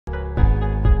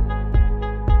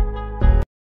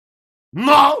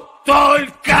No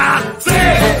только ты,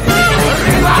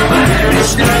 рыба моей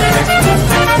мечты,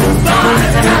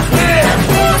 только ты,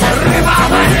 рыба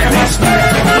моей мечты,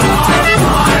 только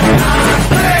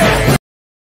ты.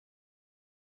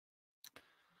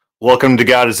 Welcome to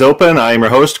God is Open. I am your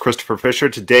host, Christopher Fisher.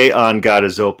 Today on God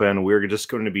is Open, we're just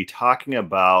going to be talking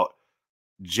about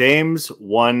James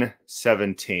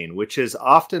 1:17, which is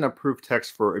often a proof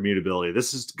text for immutability.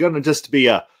 This is going to just be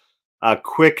a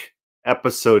quick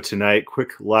episode tonight,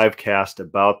 quick live cast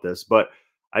about this, but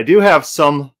I do have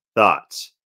some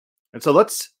thoughts. And so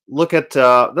let's look at,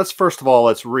 first of all,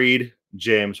 let's read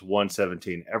James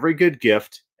 1:17. Every good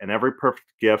gift and every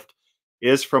perfect gift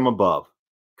is from above,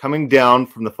 coming down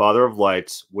from the Father of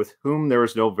lights, with whom there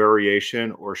is no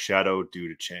variation or shadow due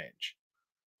to change.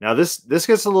 Now, this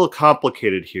gets a little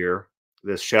complicated here,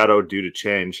 this shadow due to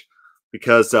change,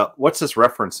 because what's this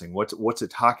referencing? What's it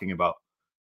talking about?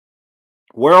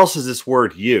 Where else is this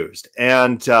word used?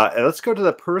 And let's go to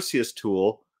the Perseus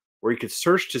tool, where you could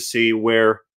search to see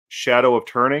where shadow of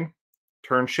turning,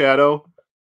 turn shadow,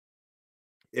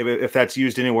 if that's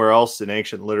used anywhere else in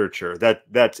ancient literature,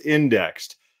 that's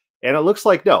indexed. And it looks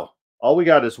like, no, all we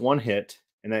got is one hit,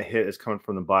 and that hit is coming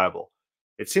from the Bible.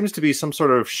 It seems to be some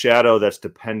sort of shadow that's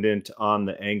dependent on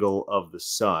the angle of the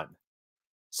sun.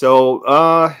 So,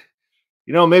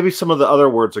 maybe some of the other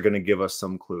words are going to give us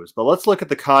some clues, but let's look at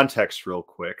the context real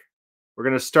quick. We're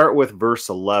going to start with verse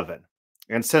 11.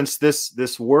 And since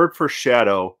this word for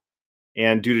shadow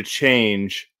and due to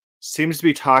change seems to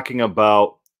be talking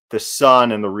about the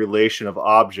sun and the relation of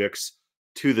objects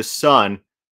to the sun,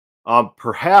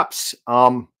 perhaps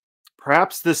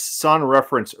this sun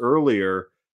reference earlier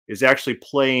is actually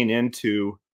playing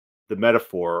into the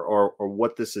metaphor or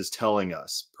what this is telling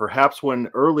us. Perhaps when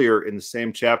earlier in the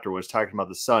same chapter was talking about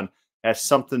the sun has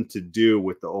something to do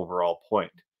with the overall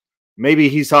point. Maybe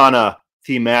he's on a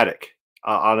thematic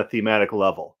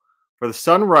level. For the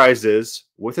sun rises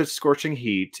with its scorching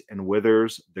heat and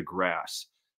withers the grass.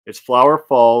 Its flower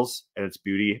falls and its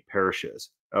beauty perishes.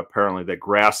 Apparently the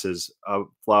grass's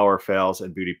flower fails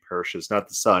and beauty perishes, not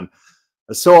the sun.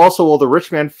 So also will the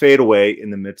rich man fade away in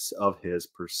the midst of his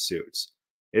pursuits.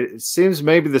 It seems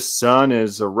maybe the sun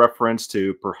is a reference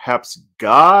to perhaps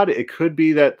God. It could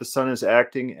be that the sun is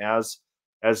acting as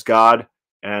God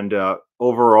and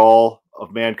overall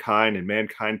of mankind, and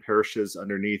mankind perishes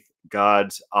underneath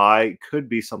God's eye. Could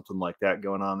be something like that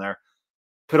going on there.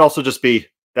 Could also just be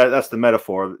that's the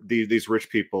metaphor. These rich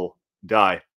people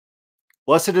die.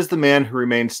 Blessed is the man who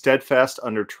remains steadfast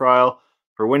under trial,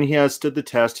 for when he has stood the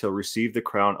test, he'll receive the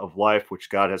crown of life, which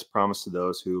God has promised to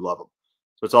those who love him.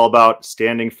 So it's all about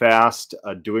standing fast,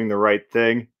 doing the right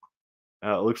thing.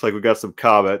 It looks like we got some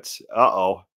comments.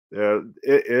 It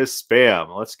is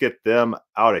spam. Let's get them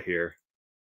out of here.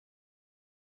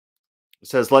 It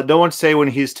says, let no one say when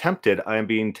he's tempted, I am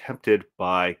being tempted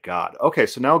by God. Okay,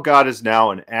 so now God is now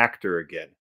an actor again.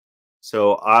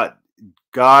 So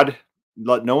God,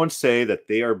 let no one say that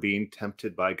they are being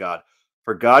tempted by God.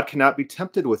 For God cannot be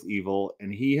tempted with evil,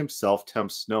 and he himself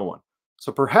tempts no one.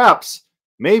 So perhaps,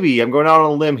 maybe I'm going out on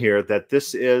a limb here, that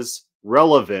this is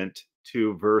relevant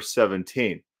to verse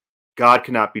 17. God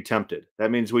cannot be tempted. That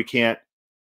means we can't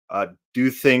do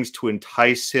things to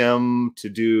entice him to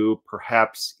do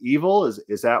perhaps evil.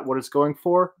 Is that what it's going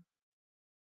for?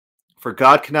 For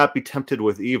God cannot be tempted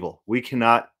with evil. We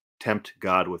cannot tempt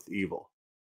God with evil.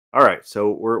 All right, so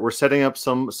we're setting up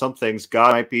some things.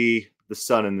 God might be the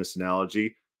sun in this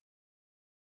analogy.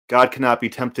 God cannot be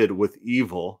tempted with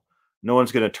evil. No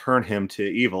one's going to turn him to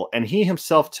evil. And he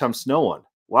himself tempts no one.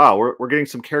 Wow, we're getting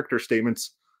some character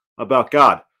statements about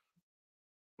God.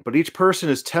 But each person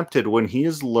is tempted when he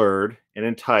is lured and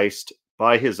enticed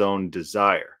by his own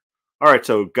desire. All right,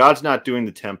 so God's not doing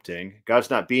the tempting. God's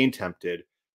not being tempted.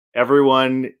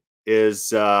 Everyone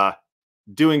is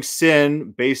doing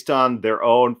sin based on their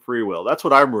own free will. That's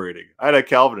what I'm reading. I had a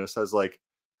Calvinist. I was like,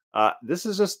 this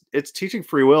is just, it's teaching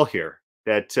free will here.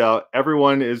 That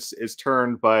everyone is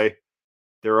turned by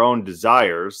their own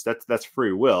desires. That's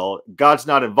free will. God's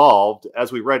not involved,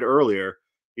 as we read earlier.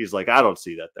 He's like, I don't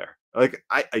see that there. Like,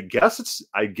 I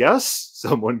guess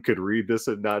someone could read this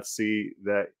and not see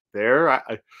that there.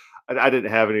 I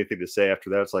didn't have anything to say after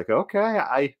that. It's like,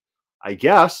 okay, I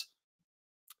guess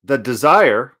the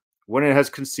desire, when it has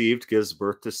conceived, gives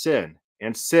birth to sin,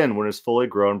 and sin, when it is fully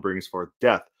grown, brings forth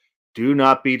death. Do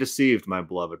not be deceived, my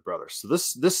beloved brothers. So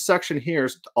this section here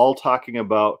is all talking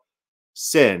about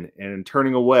sin and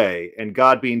turning away and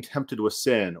God being tempted with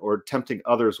sin or tempting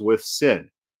others with sin.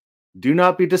 Do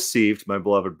not be deceived, my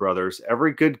beloved brothers.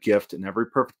 Every good gift and every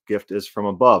perfect gift is from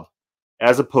above,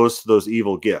 as opposed to those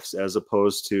evil gifts, as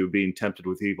opposed to being tempted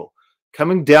with evil.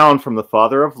 coming down from the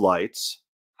Father of lights.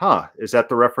 Huh, is that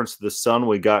the reference to the Son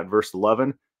we got in verse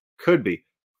 11? Could be.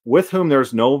 With whom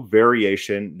there's no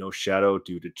variation, no shadow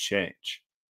due to change.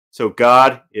 So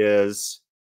God is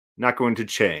not going to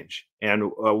change.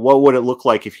 And what would it look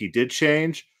like if he did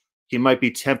change? He might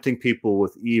be tempting people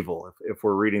with evil if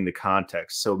we're reading the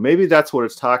context. So maybe that's what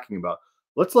it's talking about.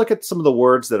 Let's look at some of the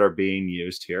words that are being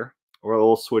used here. Or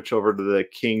we'll switch over to the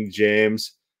King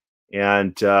James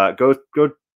and go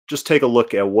just take a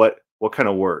look at what kind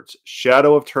of words.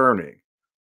 Shadow of turning.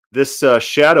 This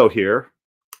shadow here,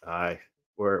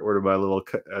 where did my little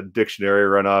dictionary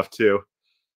run off to?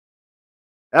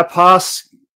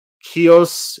 Epos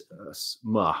kios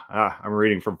I'm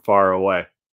reading from far away.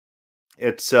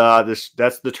 It's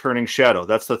that's the turning shadow.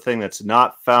 That's the thing that's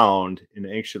not found in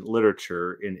ancient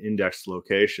literature in indexed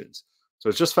locations. So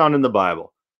it's just found in the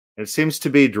Bible. And it seems to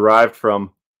be derived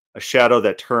from a shadow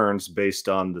that turns based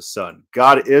on the sun.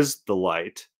 God is the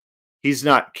light. He's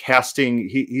not casting,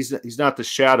 he's not the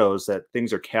shadows that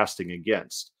things are casting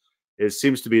against. It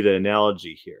seems to be the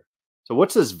analogy here. So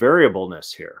what's this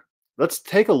variableness here? Let's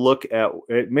take a look at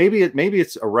it. Maybe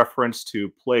it's a reference to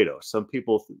Plato. Some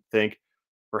people think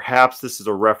perhaps this is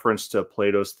a reference to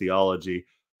Plato's theology.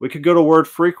 We could go to word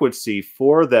frequency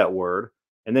for that word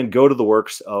and then go to the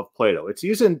works of Plato. It's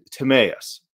using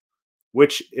Timaeus,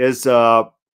 which is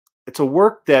it's a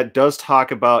work that does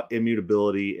talk about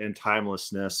immutability and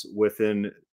timelessness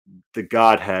within the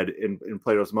Godhead in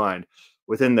Plato's mind,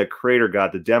 within the creator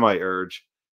God, the demiurge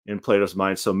in Plato's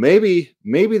mind. So maybe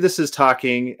this is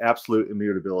talking absolute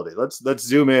immutability. Let's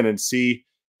zoom in and see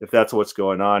if that's what's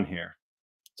going on here.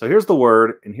 So here's the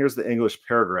word, and here's the English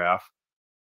paragraph,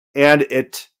 and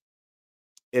it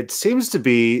seems to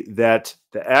be that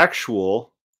the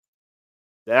actual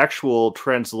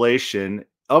translation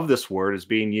of this word is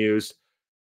being used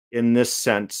in this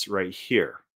sense right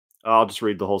here. I'll just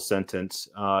read the whole sentence.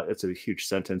 It's a huge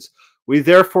sentence. We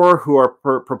therefore, who are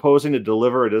proposing to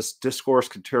deliver a discourse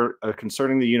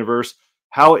concerning the universe,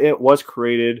 how it was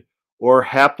created, or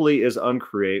haply is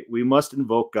uncreate, we must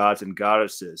invoke gods and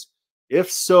goddesses, if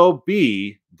so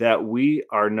be that we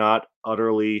are not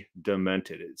utterly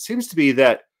demented. It seems to be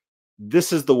that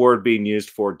this is the word being used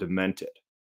for demented.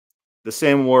 The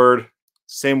same word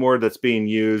that's being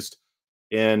used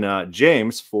in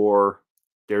James for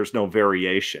there's no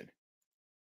variation.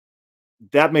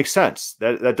 That makes sense.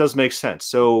 That does make sense.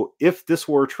 So if this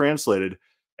were translated,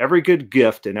 every good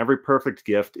gift and every perfect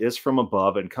gift is from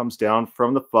above and comes down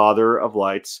from the Father of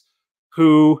lights,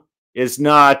 who is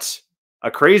not a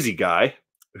crazy guy,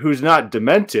 who's not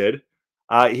demented.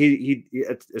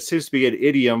 It seems to be an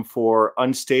idiom for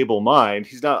unstable mind.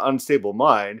 He's not unstable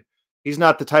mind. He's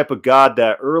not the type of God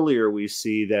that earlier we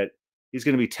see that he's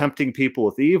going to be tempting people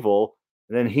with evil,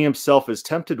 and then he himself is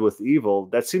tempted with evil.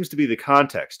 That seems to be the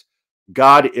context.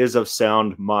 God is of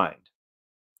sound mind,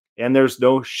 and there's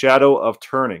no shadow of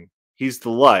turning. He's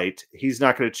the light. He's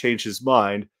not going to change his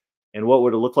mind. And what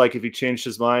would it look like if he changed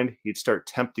his mind? He'd start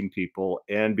tempting people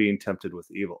and being tempted with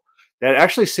evil. That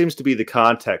actually seems to be the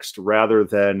context rather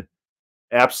than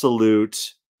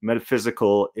absolute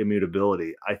metaphysical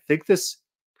immutability. I think this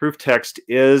proof text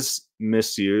is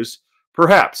misused.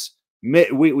 Perhaps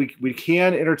we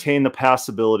can entertain the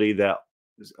possibility that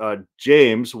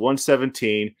James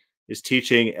 1:17 is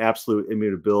teaching absolute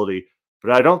immutability,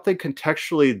 but I don't think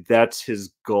contextually that's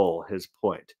his goal, his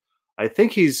point. I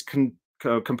think he's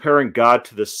comparing God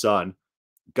to the sun.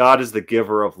 God is the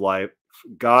giver of life.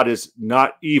 God is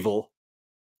not evil.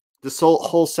 This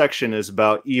whole section is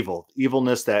about evil,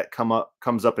 evilness that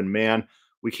comes up in man.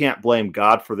 We can't blame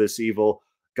God for this evil.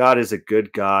 God is a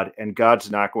good God, and God's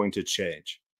not going to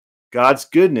change. God's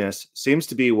goodness seems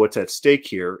to be what's at stake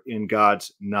here in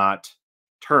God's not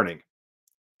turning,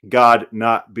 God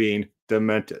not being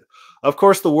demented. Of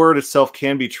course, the word itself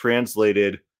can be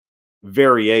translated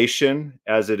variation,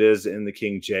 as it is in the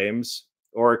King James,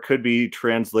 or it could be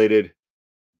translated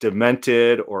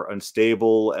demented or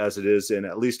unstable, as it is in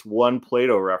at least one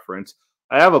Plato reference.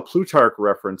 I have a Plutarch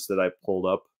reference that I pulled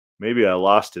up. Maybe I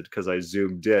lost it because I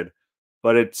zoomed in,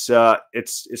 but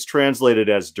it's translated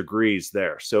as degrees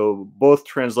there. So both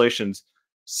translations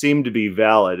seem to be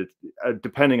valid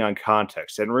depending on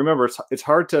context. And remember, it's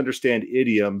hard to understand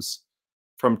idioms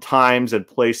from times and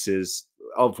places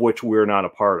of which we're not a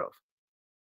part of.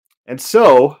 And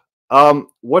so,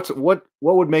 what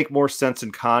would make more sense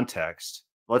in context?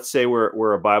 Let's say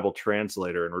we're a Bible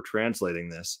translator and we're translating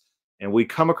this, and we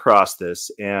come across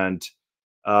this, and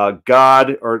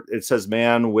God, or it says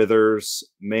man withers,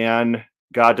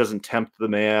 God doesn't tempt the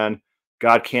man,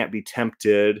 God can't be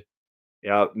tempted.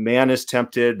 Man is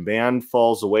tempted, man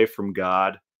falls away from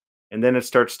God. And then it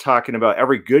starts talking about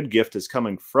every good gift is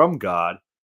coming from God.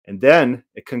 And then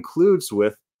it concludes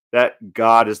with that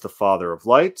God is the Father of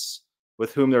lights,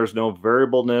 with whom there is no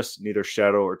variableness, neither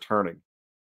shadow or turning.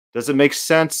 Does it make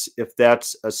sense if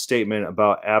that's a statement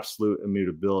about absolute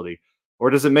immutability? Or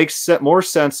does it make more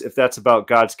sense if that's about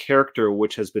God's character,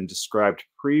 which has been described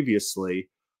previously,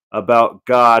 about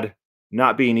God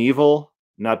not being evil,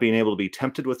 not being able to be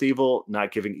tempted with evil,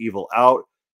 not giving evil out?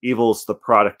 Evil is the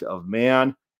product of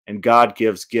man, and God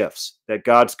gives gifts. That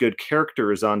God's good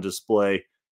character is on display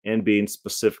and being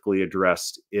specifically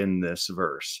addressed in this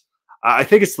verse. I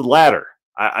think it's the latter.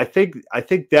 I think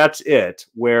that's it,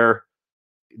 where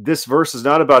this verse is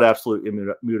not about absolute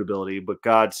immutability, but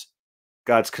God's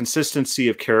consistency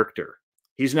of character.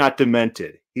 He's not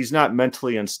demented. He's not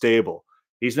mentally unstable.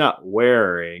 He's not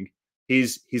wearing.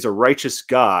 He's a righteous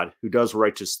God who does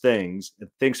righteous things and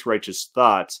thinks righteous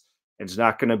thoughts, and is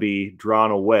not going to be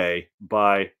drawn away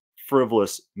by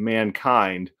frivolous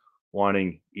mankind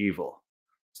wanting evil.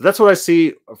 So that's what I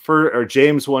see for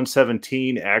James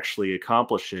 1:17 actually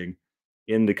accomplishing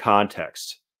in the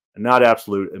context, and not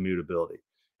absolute immutability.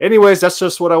 Anyways, that's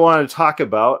just what I wanted to talk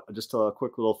about. Just a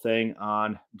quick little thing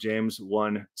on James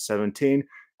 1:17.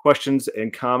 Questions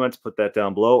and comments, put that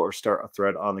down below or start a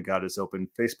thread on the God is Open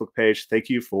Facebook page. Thank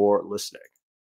you for listening.